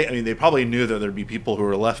 Did they? They probably knew that there'd be people who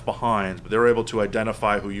were left behind, but they were able to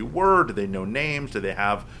identify who you were. Did they know names? Did they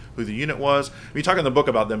have who the unit was? You talk in the book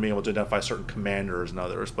about them being able to identify certain commanders and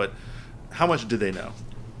others, but how much did they know?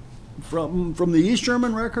 From the East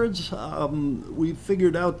German records, we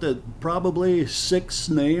figured out that probably 6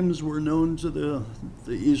 names were known to the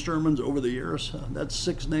East Germans over the years. That's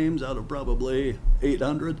 6 names out of probably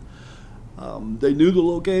 800. They knew the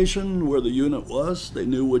location where the unit was. They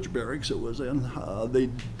knew which barracks it was in. They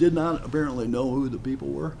did not apparently know who the people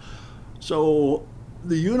were. So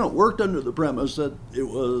the unit worked under the premise that it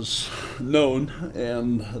was known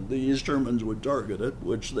and the East Germans would target it,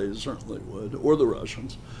 which they certainly would, or the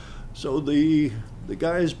Russians. So the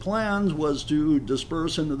guy's plans was to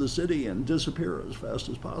disperse into the city and disappear as fast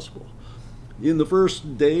as possible. In the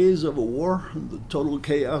first days of a war, the total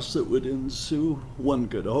chaos that would ensue, one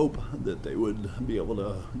could hope that they would be able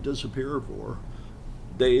to disappear for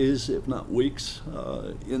days, if not weeks,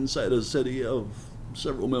 inside a city of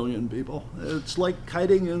several million people. It's like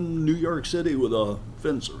hiding in New York City with a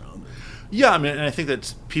fence around it. Yeah, and I think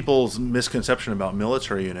that's people's misconception about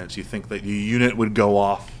military units. You think that the unit would go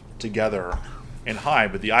off together and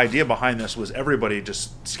hide, but the idea behind this was everybody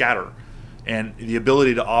just scatter. And the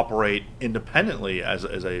ability to operate independently as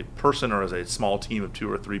a person or as a small team of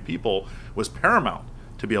 2 or 3 people was paramount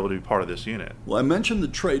to be able to be part of this unit. Well, I mentioned the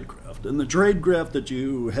tradecraft, and the tradecraft that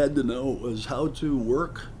you had to know was how to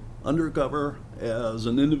work undercover as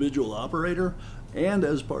an individual operator and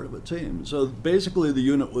as part of a team. So basically the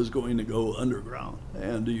unit was going to go underground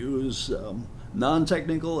and to use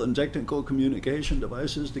non-technical and technical communication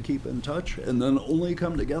devices to keep in touch, and then only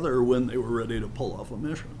come together when they were ready to pull off a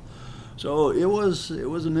mission. So it was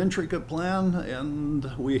an intricate plan,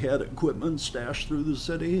 and we had equipment stashed through the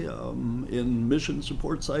city in mission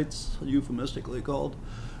support sites, euphemistically called.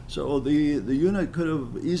 So the unit could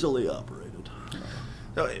have easily operated.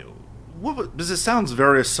 Because it sounds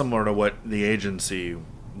very similar to what the agency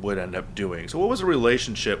would end up doing. So what was the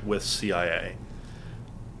relationship with CIA?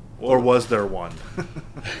 Or was there one?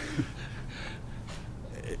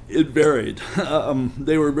 It varied.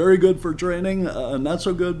 They were very good for training, not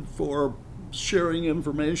so good for sharing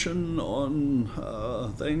information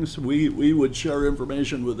on things. We would share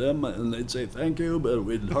information with them, and they'd say thank you, but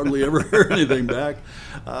we'd hardly ever hear anything back.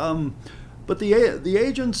 But the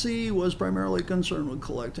agency was primarily concerned with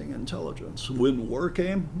collecting intelligence. When war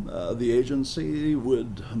came, the agency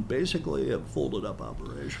would basically have folded up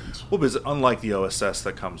operations. Well, because unlike the OSS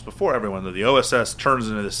that comes before everyone, the OSS turns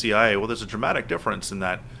into the CIA. Well, there's a dramatic difference in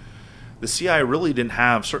that the CIA really didn't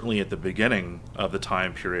have, certainly at the beginning of the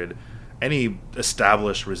time period, any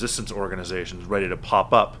established resistance organizations ready to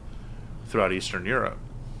pop up throughout Eastern Europe.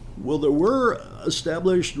 Well, there were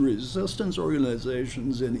established resistance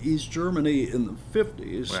organizations in East Germany in the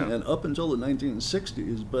 50s and up until the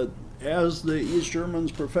 1960s, but as the East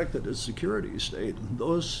Germans perfected a security state,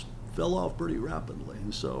 those fell off pretty rapidly.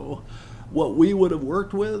 So what we would have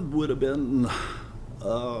worked with would have been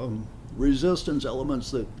resistance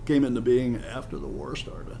elements that came into being after the war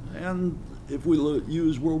started. And if we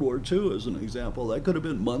use World War II as an example, that could have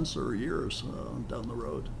been months or years down the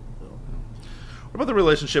road. What about the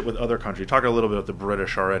relationship with other countries? Talk a little bit about the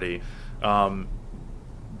British already. They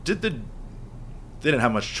didn't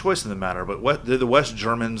have much choice in the matter, but did the West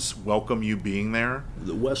Germans welcome you being there?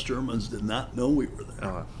 The West Germans did not know we were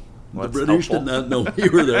there. Well, the British did not know we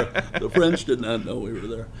were there. The French did not know we were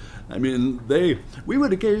there. I mean, we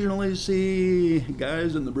would occasionally see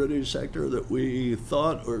guys in the British sector that we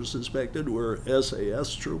thought or suspected were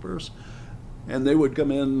SAS troopers. And they would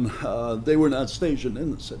come in, they were not stationed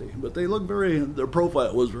in the city, but they looked their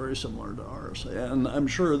profile was very similar to ours. And I'm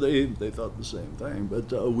sure they thought the same thing,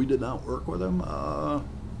 but we did not work with them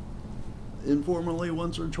informally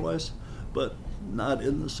once or twice, but not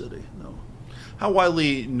in the city, no. How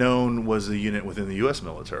widely known was the unit within the U.S.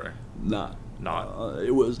 military? Not. Not?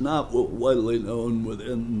 It was not widely known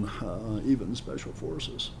within even special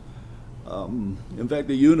forces. In fact,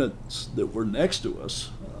 the units that were next to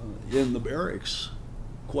us in the barracks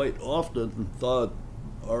quite often thought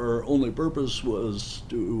our only purpose was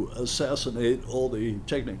to assassinate all the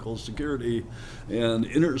technical security and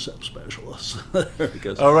intercept specialists.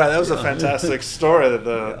 Oh, right. That was a fantastic story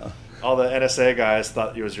that all the NSA guys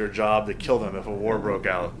thought it was your job to kill them if a war broke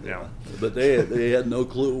out. Yeah. But they had no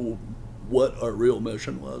clue what our real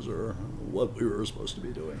mission was or what we were supposed to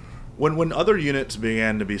be doing. When other units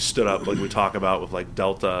began to be stood up, like we talk about with like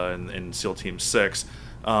Delta and SEAL Team 6,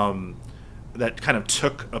 that kind of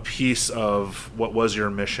took a piece of what was your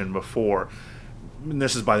mission before. And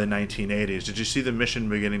this is by the 1980s. Did you see the mission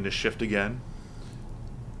beginning to shift again?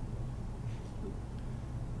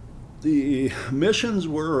 The missions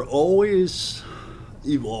were always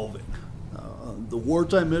evolving. The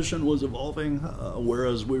wartime mission was evolving,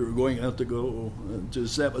 whereas we were going to have to go to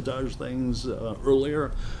sabotage things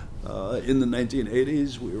earlier. In the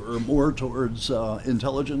 1980s, we were more towards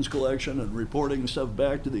intelligence collection and reporting stuff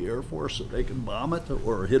back to the Air Force so they can bomb it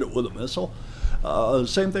or hit it with a missile.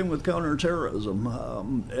 Same thing with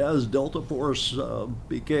counterterrorism. As Delta Force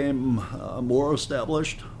became more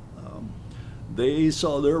established, they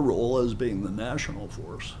saw their role as being the national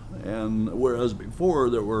force. And whereas before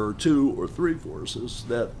there were 2 or 3 forces,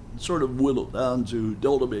 that sort of whittled down to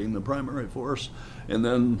Delta being the primary force, and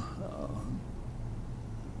then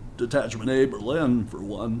Detachment A, Berlin, for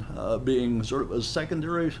one, being sort of a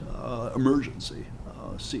secondary emergency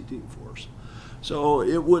CT force. So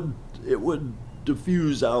it would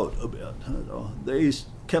diffuse out a bit. They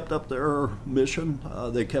kept up their mission.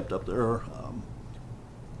 They kept up their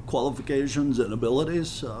qualifications and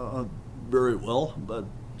abilities very well, but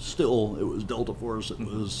still it was Delta Force that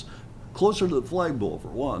was closer to the flagpole for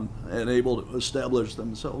one and able to establish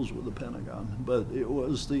themselves with the Pentagon. But it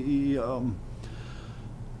was the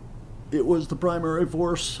primary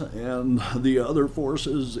force, and the other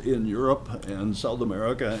forces in Europe and South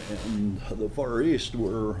America and the Far East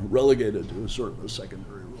were relegated to sort of a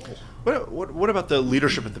secondary role. What about the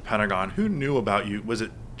leadership at the Pentagon? Who knew about you? Was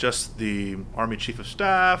it just the Army Chief of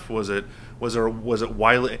Staff? Was it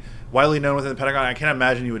widely known within the Pentagon? I can't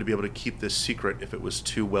imagine you would be able to keep this secret if it was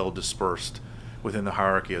too well dispersed within the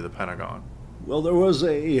hierarchy of the Pentagon. Well, there was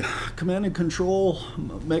a command and control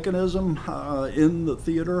mechanism in the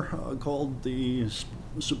theater called the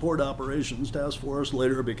Support Operations Task Force.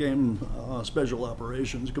 Later it became Special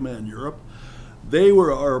Operations Command Europe. They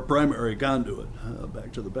were our primary conduit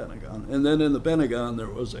back to the Pentagon. And then in the Pentagon, there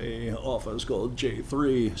was an office called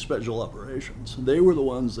J3, Special Operations. They were the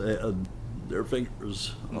ones that had their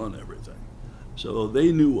fingers on everything. So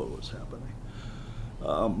they knew what was happening.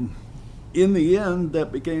 In the end,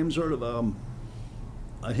 that became sort of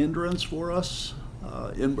a hindrance for us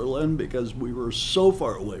in Berlin because we were so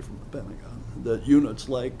far away from the Pentagon that units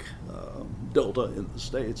like Delta in the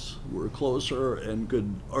States were closer and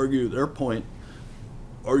could argue their point,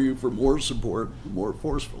 argue for more support more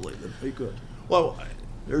forcefully than we could. Well,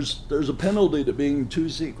 there's a penalty to being too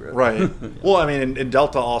secret. Right. Yeah. Well, I mean, and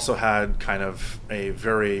Delta also had kind of a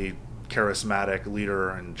very charismatic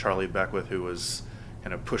leader in Charlie Beckwith who was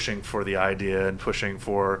kind of pushing for the idea and pushing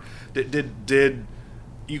for... Did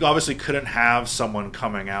you obviously couldn't have someone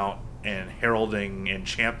coming out and heralding and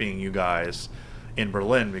championing you guys in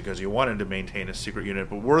Berlin because you wanted to maintain a secret unit,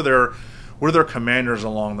 but were there commanders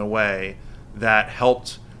along the way that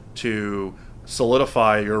helped to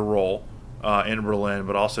solidify your role in Berlin,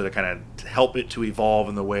 but also to kind of help it to evolve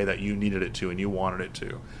in the way that you needed it to and you wanted it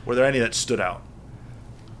to? Were there any that stood out?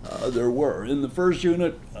 There were. In the first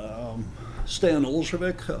unit, Stan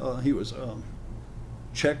Olszewicz, he was a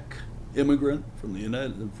Czech immigrant from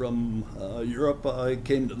Europe.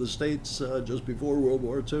 Came to the States just before World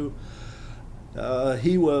War II.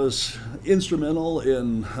 He was instrumental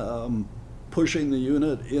in pushing the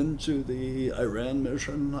unit into the Iran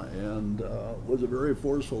mission and was a very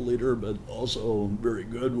forceful leader, but also very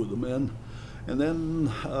good with the men. And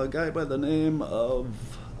then a guy by the name of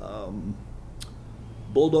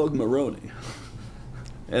Bulldog Maroney.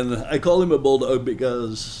 And I call him a bulldog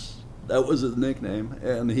because that was his nickname,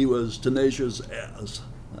 and he was tenacious as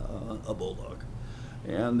a bulldog.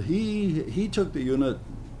 And he took the unit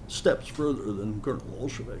steps further than Colonel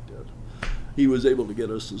Olszewicz did. He was able to get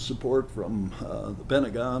us the support from the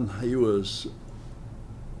Pentagon. He was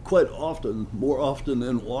quite often, more often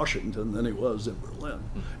in Washington than he was in Berlin.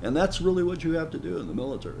 And that's really what you have to do in the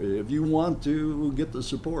military. If you want to get the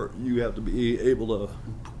support, you have to be able to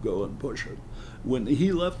go and push it. When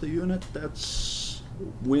he left the unit, that's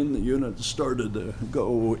when the unit started to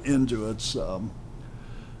go into its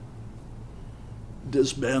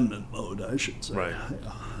disbandment mode, I should say. Right.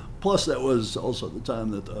 Yeah. Plus, that was also the time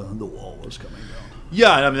that the wall was coming down.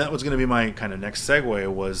 Yeah, I mean, that was going to be my kind of next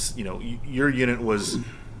segue was, your unit was,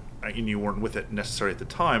 and you weren't with it necessarily at the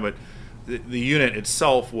time, but the unit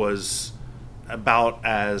itself was about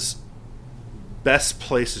as best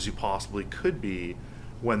place as you possibly could be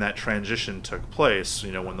when that transition took place,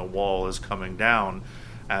 when the wall is coming down,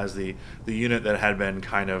 as the unit that had been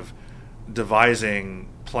kind of devising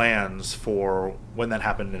plans for when that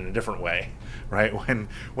happened in a different way, right?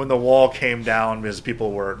 When the wall came down because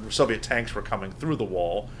Soviet tanks were coming through the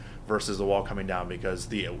wall versus the wall coming down because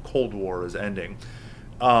the Cold War is ending.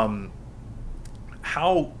 How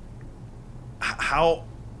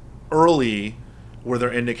early were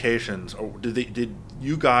there indications, or did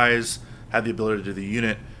you guys have the ability, did the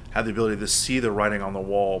unit have the ability to see the writing on the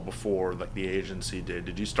wall before like the agency did?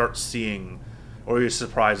 Did you start seeing, or were you as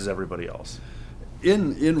surprised as everybody else?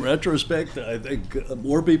 In retrospect, I think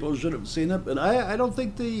more people should have seen it, but I don't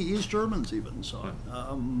think the East Germans even saw it.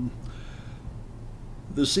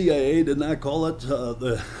 The CIA did not call it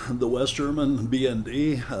the West German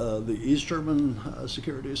BND. The East German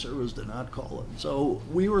Security Service did not call it. So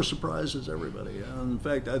we were surprised as everybody. And in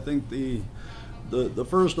fact, I think the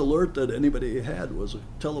first alert that anybody had was a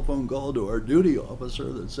telephone call to our duty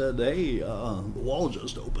officer that said, hey, the wall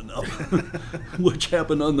just opened up, which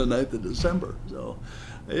happened on the 9th of December. So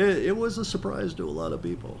it was a surprise to a lot of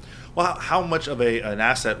people. Well, how much of an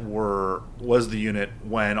asset was the unit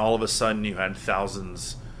when all of a sudden you had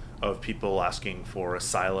thousands of people asking for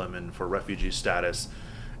asylum and for refugee status,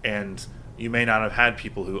 and you may not have had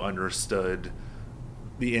people who understood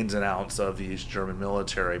the ins and outs of the East German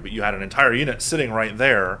military, but you had an entire unit sitting right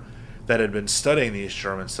there that had been studying the East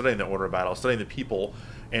Germans, studying the order of battle, studying the people,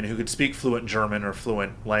 and who could speak fluent German or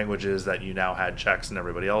fluent languages that you now had Czechs and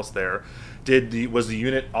everybody else there. Was the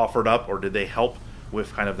unit offered up, or did they help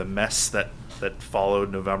with kind of the mess that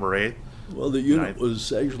followed November 8th? Well, the unit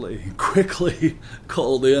was actually quickly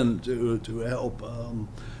called in to help.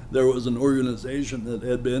 There was an organization that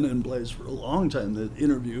had been in place for a long time that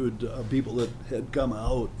interviewed people that had come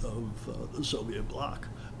out of the Soviet bloc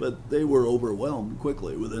But they were overwhelmed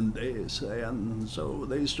quickly within days, and so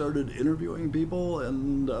they started interviewing people,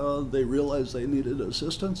 and they realized they needed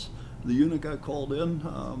assistance. The unit got called in.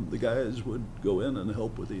 The guys would go in and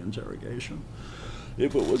help with the interrogation.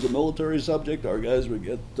 If it was a military subject, our guys would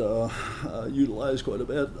get utilized quite a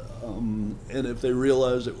bit. And if they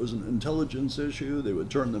realized it was an intelligence issue, they would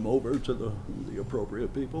turn them over to the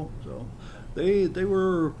appropriate people. So they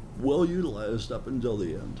were well utilized up until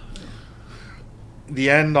the end. The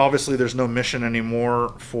end, obviously, there's no mission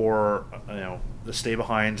anymore for the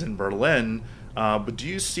stay-behinds in Berlin. But do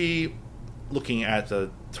you see, looking at the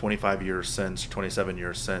 25 years since, 27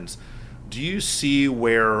 years since, do you see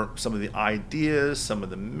where some of the ideas, some of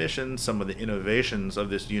the missions, some of the innovations of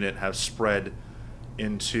this unit have spread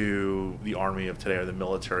into the army of today or the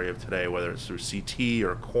military of today, whether it's through CT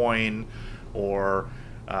or COIN or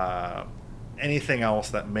anything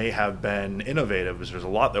else that may have been innovative? Because there's a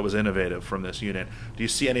lot that was innovative from this unit. Do you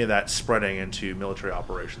see any of that spreading into military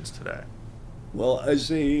operations today? Well, I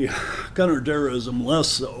see counterterrorism less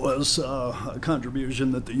so as a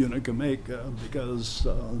contribution that the unit can make because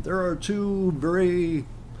there are two very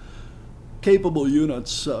capable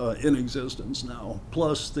units in existence now,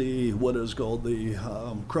 plus what is called the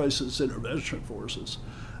crisis intervention forces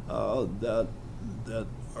that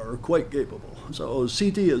are quite capable. So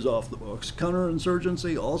CT is off the books.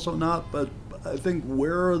 Counterinsurgency also not, but I think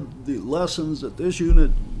where the lessons that this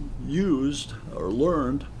unit used or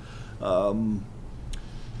learned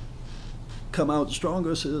come out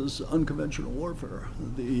strongest is unconventional warfare.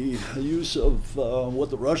 The use of what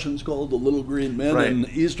the Russians call the little green men in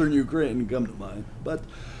eastern Ukraine come to mind. But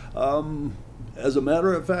as a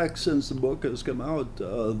matter of fact, since the book has come out,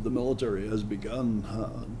 the military has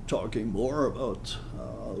begun talking more about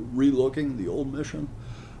relooking the old mission.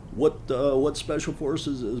 What Special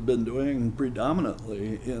Forces has been doing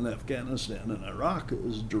predominantly in Afghanistan and Iraq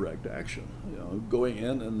is direct action. Going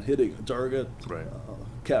in and hitting a target,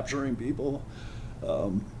 capturing people,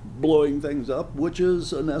 blowing things up, which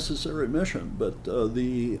is a necessary mission. But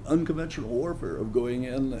the unconventional warfare of going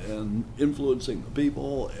in and influencing the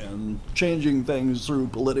people and changing things through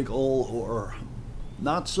political or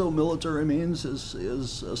not so military means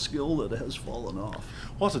is a skill that has fallen off.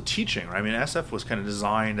 Well, it's a teaching, right? I mean, SF was kind of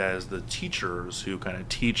designed as the teachers who kind of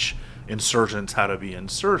teach insurgents how to be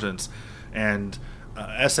insurgents, and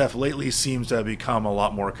SF lately seems to have become a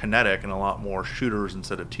lot more kinetic and a lot more shooters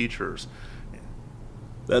instead of teachers.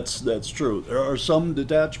 That's true. There are some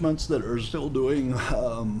detachments that are still doing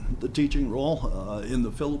the teaching role. In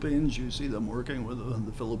the Philippines, you see them working with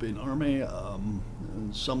the Philippine Army, and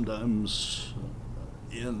sometimes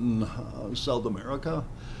in South America.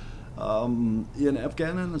 In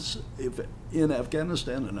Afghanistan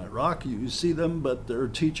and Iraq, you see them, but they're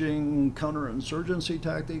teaching counterinsurgency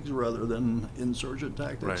tactics rather than insurgent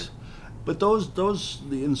tactics. Right. But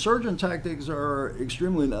the insurgent tactics are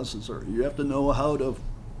extremely necessary. You have to know how to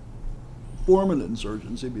form an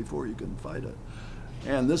insurgency before you can fight it.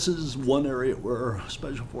 And this is one area where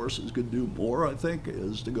Special Forces could do more, I think,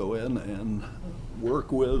 is to go in and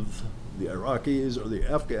work with the Iraqis or the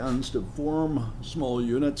Afghans to form small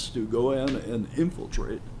units to go in and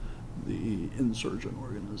infiltrate the insurgent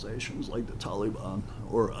organizations like the Taliban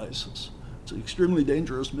or ISIS. It's an extremely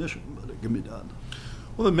dangerous mission, but it can be done.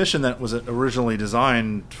 Well, the mission that was originally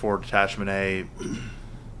designed for Detachment A,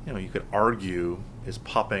 you could argue is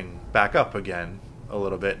popping back up again a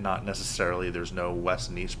little bit. Not necessarily there's no West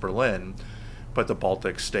and East Berlin, but the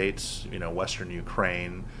Baltic states, Western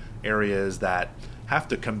Ukraine, areas that have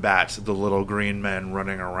to combat the little green men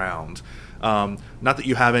running around. Not that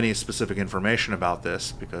you have any specific information about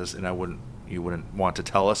this, because you wouldn't want to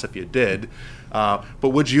tell us if you did. But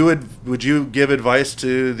would you give advice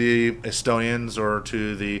to the Estonians or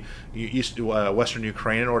to the Western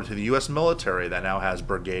Ukraine or to the U.S. military that now has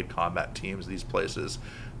brigade combat teams these places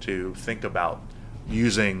to think about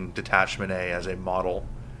using Detachment A as a model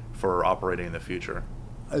for operating in the future?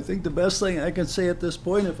 I think the best thing I can say at this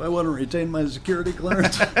point, if I want to retain my security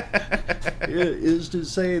clearance, is to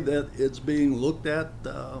say that it's being looked at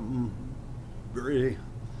very,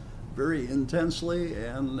 very intensely,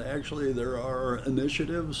 and actually there are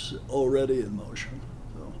initiatives already in motion.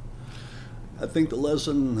 So I think the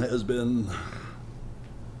lesson has been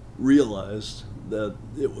realized that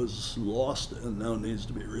it was lost and now needs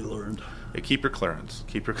to be relearned. Yeah, keep your clearance.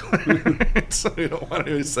 Keep your clearance. So you don't want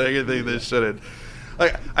to say anything that shouldn't.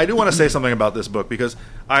 I do want to say something about this book, because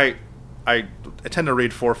I tend to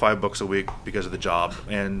read 4 or 5 books a week because of the job,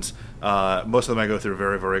 and most of them I go through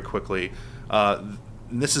very, very quickly. And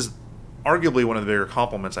this is arguably one of the bigger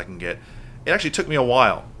compliments I can get. It actually took me a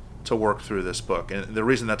while to work through this book, and the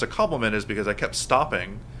reason that's a compliment is because I kept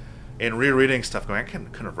stopping and rereading stuff, going, I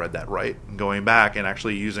couldn't have read that right, and going back and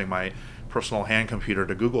actually using my personal hand computer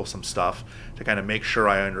to Google some stuff to kind of make sure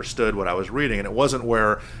I understood what I was reading. And it wasn't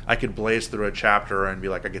where I could blaze through a chapter and be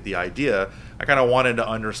like, I get the idea. I kind of wanted to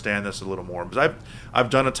understand this a little more, because I've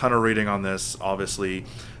done a ton of reading on this, obviously,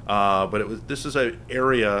 but this is an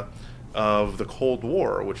area of the Cold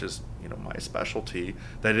War, which is my specialty,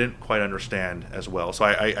 that I didn't quite understand as well. So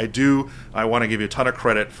I want to give you a ton of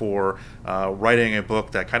credit for writing a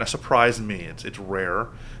book that kind of surprised me. It's rare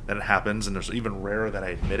that it happens, and it's even rarer that I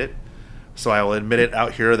admit it. So I will admit it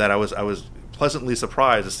out here that I was pleasantly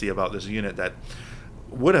surprised to see about this unit that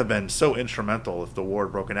would have been so instrumental if the war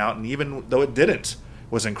had broken out, and even though it didn't,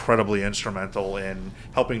 was incredibly instrumental in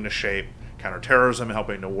helping to shape counterterrorism and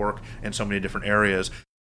helping to work in so many different areas.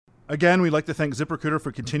 Again, we'd like to thank ZipRecruiter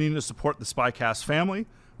for continuing to support the SpyCast family.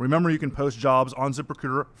 Remember, you can post jobs on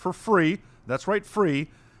ZipRecruiter for free. That's right, free,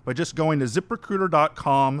 by just going to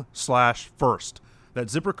ZipRecruiter.com/first.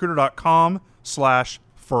 That's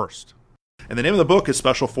ZipRecruiter.com/first. And the name of the book is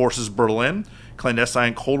Special Forces Berlin,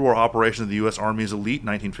 Clandestine Cold War Operations of the U.S. Army's Elite,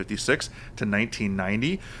 1956 to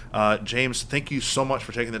 1990. James, thank you so much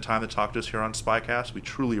for taking the time to talk to us here on SpyCast. We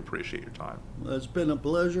truly appreciate your time. Well, it's been a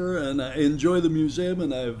pleasure, and I enjoy the museum,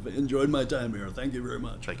 and I've enjoyed my time here. Thank you very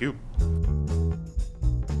much. Thank you.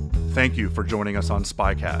 Thank you for joining us on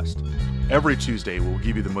SpyCast. Every Tuesday, we'll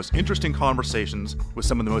give you the most interesting conversations with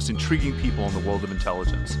some of the most intriguing people in the world of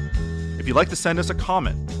intelligence. If you'd like to send us a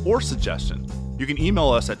comment or suggestion, you can email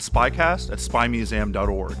us at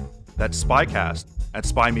spycast@spymuseum.org. That's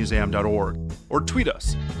spycast@spymuseum.org. Or tweet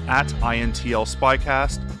us at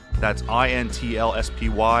INTLSpycast. That's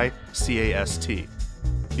INTLSPYCAST.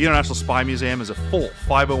 The International Spy Museum is a full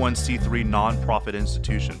 501c3 nonprofit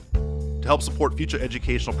institution. To help support future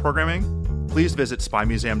educational programming, please visit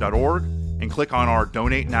spymuseum.org and click on our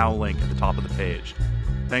Donate Now link at the top of the page.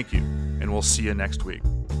 Thank you, and we'll see you next week.